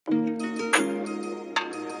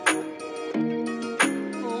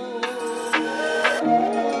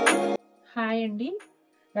అండి,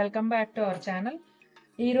 welcome back to our channel.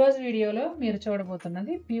 ఈరోజు వీడియోలో మీరు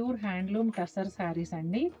చూడబోతున్నది ప్యూర్ హ్యాండ్లూమ్ టసర్ శారీస్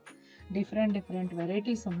అండి. డిఫరెంట్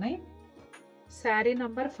వెరైటీస్ ఉన్నాయి. శారీ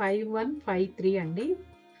నంబర్ 5153 అండి.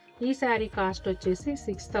 ఈ శారీ కాస్ట్ వచ్చేసి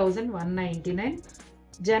 6199.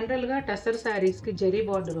 జనరల్గా టసర్ శారీస్కి జరీ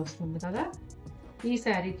బార్డర్ వస్తుంది కదా, ఈ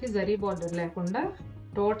శారీకి జరీ బార్డర్ లేకుండా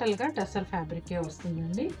టోటల్గా టసర్ ఫ్యాబ్రికే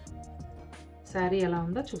వస్తుందండి. శారీ ఎలా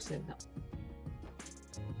ఉందో చూసేద్దాం.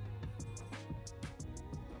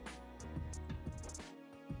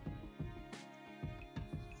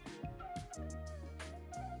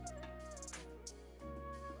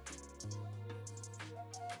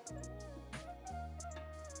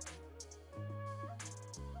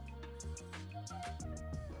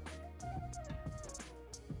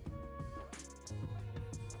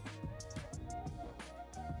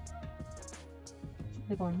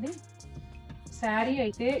 ఇదిగోండి, శారీ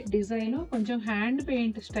అయితే డిజైన్ కొంచెం హ్యాండ్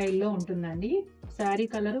పెయింట్ స్టైల్లో ఉంటుందండి. Sari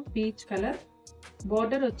colour peach colour,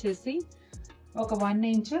 border వచ్చేసి ఒక 1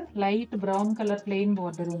 inch light brown colour plain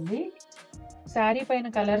border ఉంది. శారీ పైన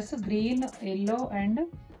colours green, yellow and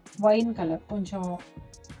wine colour, కొంచెం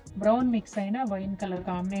బ్రౌన్ మిక్స్ అయిన వైన్ కలర్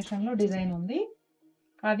కాంబినేషన్లో డిజైన్ ఉంది.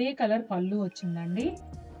 అదే కలర్ పళ్ళు వచ్చిందండి.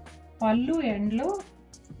 పళ్ళు ఎండ్లో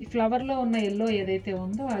ఈ ఫ్లవర్లో ఉన్న ఎల్లో ఏదైతే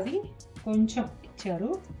ఉందో అది కొంచెం ఇచ్చారు.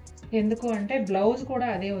 ఎందుకు అంటే బ్లౌజ్ కూడా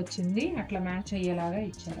అదే వచ్చింది, అట్లా మ్యాచ్ అయ్యేలాగా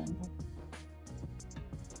ఇచ్చారంట.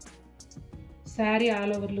 శారీ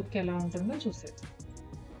ఆల్ ఓవర్ లుక్ ఎలా ఉంటుందో చూసేది.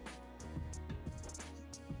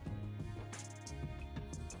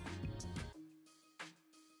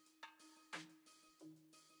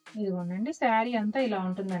 ఇదిగోండి, శారీ అంతా ఇలా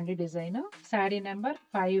ఉంటుందండి డిజైన్. శారీ నెంబర్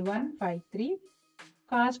 5153,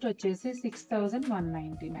 కాస్ట్ వచ్చేసి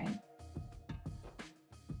 6199.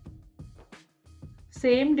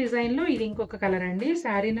 సేమ్ డిజైన్లో ఇది ఇంకొక కలర్ అండి.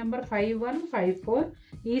 శారీ నెంబర్ 5154,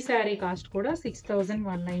 ఈ శారీ కాస్ట్ కూడా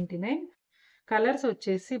 6199. కలర్స్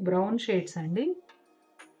వచ్చేసి బ్రౌన్ షేడ్స్ అండి,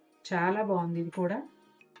 చాలా బాగుంది ఇది కూడా.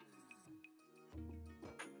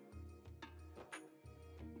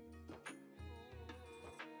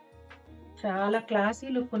 చాలా క్లాసీ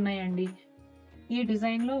లుక్ ఉన్నాయండి. ఈ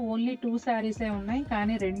డిజైన్లో ఓన్లీ 2 శారీసే ఉన్నాయి,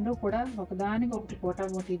 కానీ రెండు కూడా ఒకదానికి ఒకటి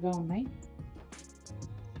పోటాపోటీగా ఉన్నాయి.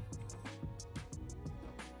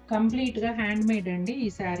 కంప్లీట్గా హ్యాండ్ మేడ్ అండి ఈ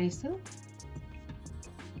శారీస్.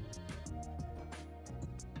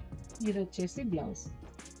 ఇది వచ్చేసి blouse,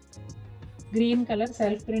 green colour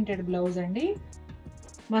self printed blouse అండి.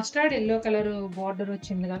 మస్టర్డ్ ఎల్లో కలర్ బార్డర్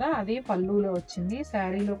వచ్చింది కదా, అదే పళ్ళులో వచ్చింది.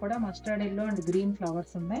 శారీలో కూడా mustard yellow and green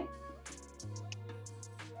flowers ఉన్నాయి.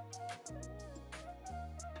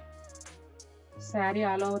 శారీ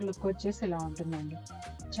ఆల్ ఓవర్ లుక్ వచ్చేసి ఇలా ఉంటుందండి.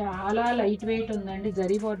 చాలా లైట్ వెయిట్ ఉందండి,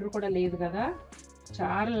 జరీ బార్డర్ కూడా లేదు కదా,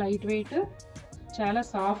 చాలా లైట్ వెయిట్, చాలా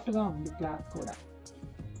సాఫ్ట్గా ఉంది క్లాత్ కూడా.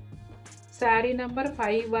 శారీ నెంబర్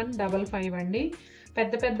 5155 అండి.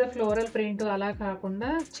 పెద్ద పెద్ద ఫ్లోరల్ ప్రింట్ అలా కాకుండా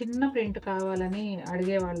చిన్న ప్రింట్ కావాలని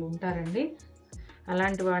అడిగే వాళ్ళు ఉంటారండి.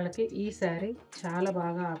 అలాంటి వాళ్ళకి ఈ శారీ చాలా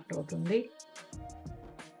బాగా ఆప్ట్ అవుతుంది.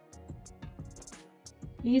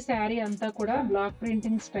 ఈ శారీ అంతా కూడా బ్లాక్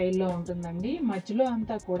ప్రింటింగ్ స్టైల్లో ఉంటుందండి. మధ్యలో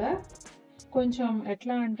అంతా కూడా కొంచెం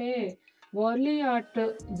ఎట్లా అంటే వర్లీ ఆర్ట్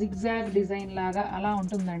జిగ్జాగ్ డిజైన్ లాగా అలా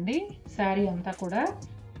ఉంటుందండి శారీ అంతా కూడా.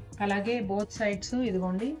 అలాగే బోత్ సైడ్స్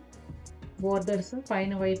ఇదిగోండి బోర్డర్స్,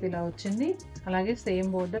 పైన వైపు ఇలా వచ్చింది, అలాగే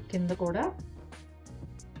సేమ్ బోర్డర్ కింద కూడా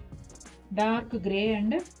డార్క్ గ్రే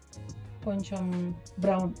అండ్ కొంచెం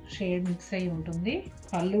బ్రౌన్ షేడ్ మిక్స్ అయి ఉంటుంది.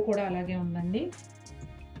 పళ్ళు కూడా అలాగే ఉందండి.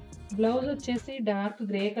 బ్లౌజ్ వచ్చేసి డార్క్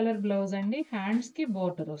గ్రే కలర్ బ్లౌజ్ అండి. హ్యాండ్స్కి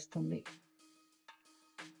బోర్డర్ వస్తుంది.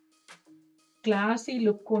 క్లాసీ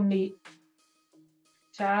లుక్ ఉండి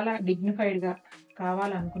చాలా డిగ్నిఫైడ్గా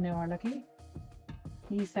కావాలనుకునే వాళ్ళకి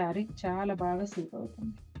ఈ శారీ చాలా బాగా సూట్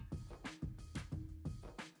అవుతుంది.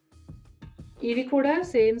 ఇది కూడా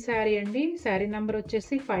సేమ్ శారీ అండి. శారీ నెంబర్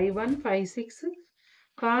వచ్చేసి 5156,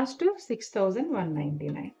 కాస్ట్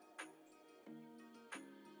 6199.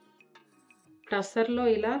 టస్సర్లో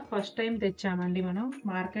ఇలా ఫస్ట్ టైం తెచ్చామండి మనం.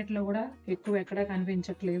 మార్కెట్లో కూడా ఎక్కువ ఎక్కడ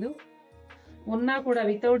కనిపించట్లేదు. ఉన్నా కూడా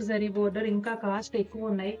వితౌట్ జరీ బోర్డర్ ఇంకా కాస్ట్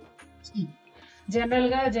ఎక్కువ ఉన్నాయి.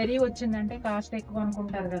 జనరల్గా జరీ వచ్చిందంటే కాస్ట్ ఎక్కువ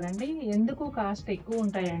అనుకుంటారు కదండి. ఎందుకు కాస్ట్ ఎక్కువ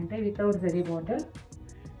ఉంటాయంటే వితౌట్ జరీ బోర్డర్,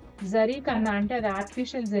 జరీ కన్నా అంటే అది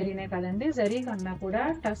ఆర్టిఫిషియల్ జరీనే కదండి, జరీ కన్నా కూడా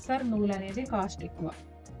టస్సర్ నూల్ అనేది కాస్ట్ ఎక్కువ.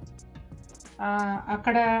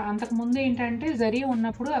 అక్కడ అంతకుముందు ఏంటంటే జరీ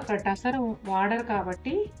ఉన్నప్పుడు అక్కడ టస్సర్ వాడరు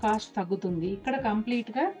కాబట్టి కాస్ట్ తగ్గుతుంది. ఇక్కడ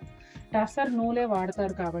కంప్లీట్గా టస్సర్ నూలే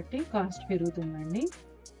వాడతారు కాబట్టి కాస్ట్ పెరుగుతుందండి.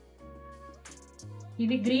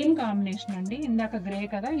 ఇది గ్రీన్ కాంబినేషన్ అండి. ఇందాక గ్రే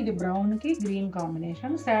కదా, ఇది బ్రౌన్ కి గ్రీన్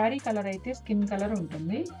కాంబినేషన్. శారీ కలర్ అయితే స్కిన్ కలర్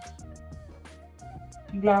ఉంటుంది.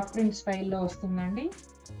 బ్లాక్ ప్రింట్ స్టైల్లో వస్తుందండి.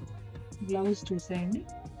 బ్లౌజ్ చూసేయండి,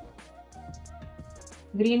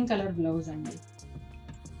 గ్రీన్ కలర్ బ్లౌజ్ అండి.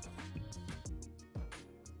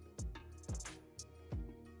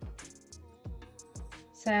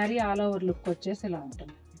 శారీ ఆల్ ఓవర్ లుక్ వచ్చేసి ఇలా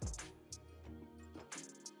ఉంటుంది.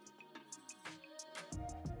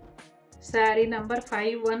 శారీ నంబర్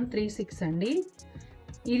 5136 అండి.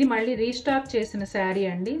 ఇది మళ్ళీ రీస్టాక్ చేసిన శారీ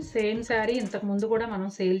అండి. సేమ్ శారీ ఇంతకు ముందు కూడా మనం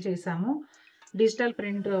సేల్ చేసాము. డిజిటల్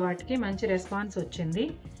ప్రింట్ వాటికి మంచి రెస్పాన్స్ వచ్చింది.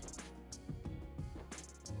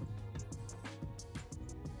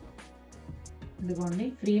 ఇదిగోండి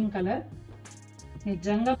క్రీమ్ కలర్.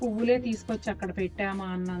 నిజంగా పువ్వులే తీసుకొచ్చి అక్కడ పెట్టామా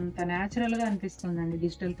అన్నంత న్యాచురల్గా అనిపిస్తుందండి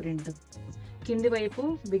డిజిటల్ ప్రింట్. కింది వైపు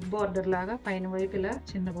బిగ్ బార్డర్ లాగా, పైన వైపు ఇలా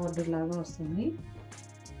చిన్న బార్డర్ లాగా వస్తుంది.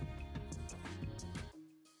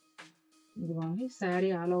 ఇదిగోండి శారీ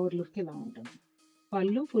ఆల్ ఓవర్ లుక్ ఇలా ఉంటుంది.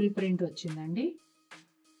 పళ్ళు ఫుల్ ప్రింట్ వచ్చిందండి.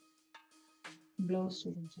 బ్లౌజ్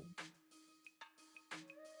చూపించండి.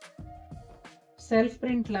 సెల్ఫ్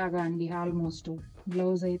ప్రింట్ లాగా అండి ఆల్మోస్ట్.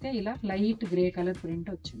 బ్లౌజ్ అయితే ఇలా లైట్ గ్రే కలర్ ప్రింట్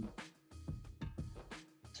వచ్చింది.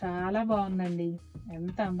 చాలా బాగుందండి.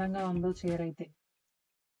 ఎంత అందంగా ఉందో చీర అయితే.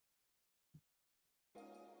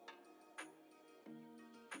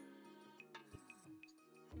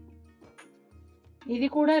 ఇది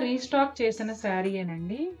కూడా రీస్టాక్ చేసిన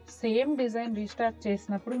శారీయేనండి. సేమ్ డిజైన్ రీస్టాక్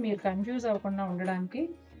చేసినప్పుడు మీరు కన్ఫ్యూజ్ అవ్వకుండా ఉండడానికి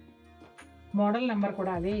మోడల్ నెంబర్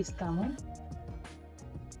కూడా అదే ఇస్తాము.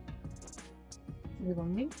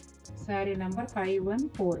 ఇదిగోండి శారీ నెంబర్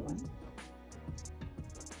 5141.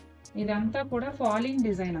 ఇదంతా కూడా ఫాలింగ్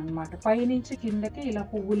డిజైన్ అన్నమాట. పైనుంచి కిందకి ఇలా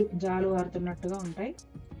పువ్వులు జాలు ఆరుతున్నట్టుగా ఉంటాయి.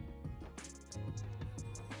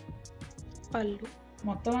 పళ్ళు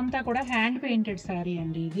మొత్తం అంతా కూడా హ్యాండ్ పెయింటెడ్ శారీ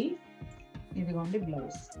అండి ఇది. ఇదిగోండి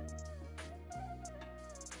బ్లౌజ్.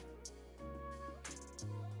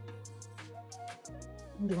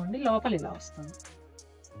 ఇదిగోండి లోపల ఇలా వస్తుంది.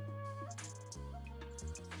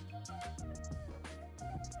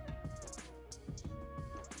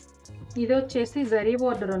 ఇది వచ్చేసి జరీ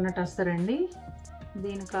బోర్డర్ ఉన్న టస్సర్ అండి.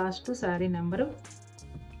 దీని కాస్ట్ శారీ నెంబరు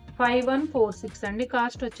 5146 అండి.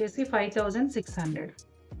 కాస్ట్ వచ్చేసి 5600.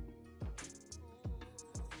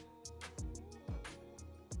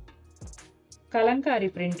 కలంకారీ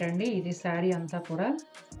ప్రింట్ అండి ఇది శారీ అంతా కూడా.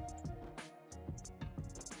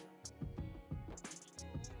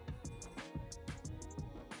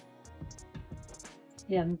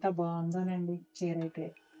 ఎంత బాగుందోనండి చీర అయితే.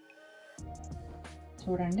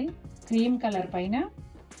 చూడండి క్రీమ్ కలర్ పైన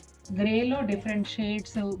గ్రేలో డిఫరెంట్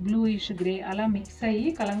షేడ్స్, బ్లూయిష్ గ్రే అలా మిక్స్ అయ్యి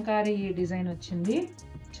కలంకారీ డిజైన్ వచ్చింది.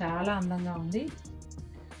 చాలా అందంగా ఉంది.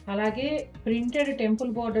 అలాగే ప్రింటెడ్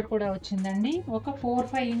టెంపుల్ బోర్డర్ కూడా వచ్చిందండి. ఒక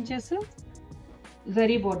 4-5 ఇంచెస్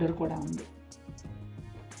జరీ బోర్డర్ కూడా ఉంది.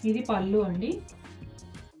 ఇది పళ్ళు అండి.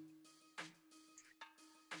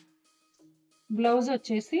 బ్లౌజ్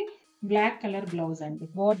వచ్చేసి బ్లాక్ కలర్ బ్లౌజ్ అండి,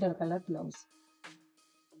 border colour blouse.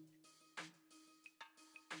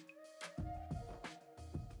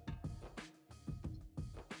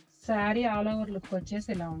 Sari all over look వచ్చేసి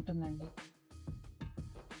ఇలా ఉంటుందండి.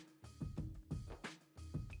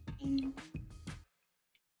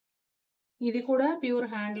 ఇది కూడా ప్యూర్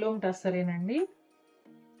హ్యాండ్లూమ్ టస్సరేనండి.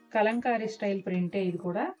 కలంకారీ స్టైల్ ప్రింటే ఇది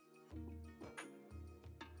కూడా.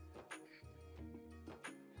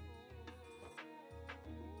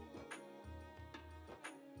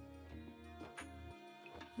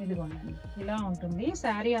 ఇదిగోండి ఇలా ఉంటుంది.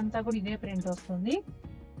 శారీ అంతా కూడా ఇదే ప్రింట్ వస్తుంది.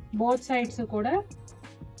 బోత్ సైడ్స్ కూడా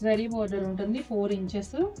జరీ బోర్డర్ ఉంటుంది 4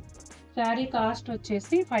 ఇంచెస్. శారీ కాస్ట్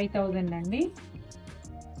వచ్చేసి 5000 అండి.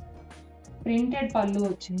 ప్రింటెడ్ పళ్ళు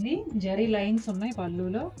వచ్చింది. జరీ లైన్స్ ఉన్నాయి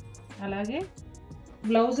పళ్ళులో. అలాగే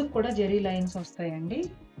బ్లౌజ్ కూడా జరీ లైన్స్ వస్తాయండి.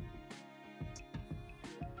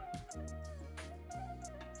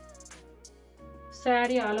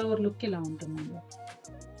 శారీ ఆల్ ఓవర్ లుక్ ఇలా ఉంటుందండి.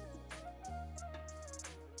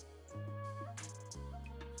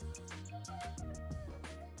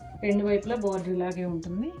 రెండు వైపులా బోర్డర్ లాగే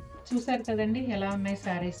ఉంటుంది. చూసారు కదండి ఎలా ఉన్నాయి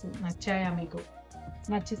శారీస్. నచ్చాయా మీకు?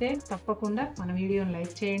 నచ్చితే తప్పకుండా మన వీడియోని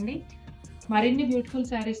లైక్ చేయండి. మరిన్ని బ్యూటిఫుల్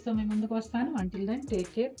శారీస్తో మేము ముందుకు వస్తాను. Until then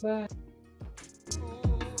take care, bye.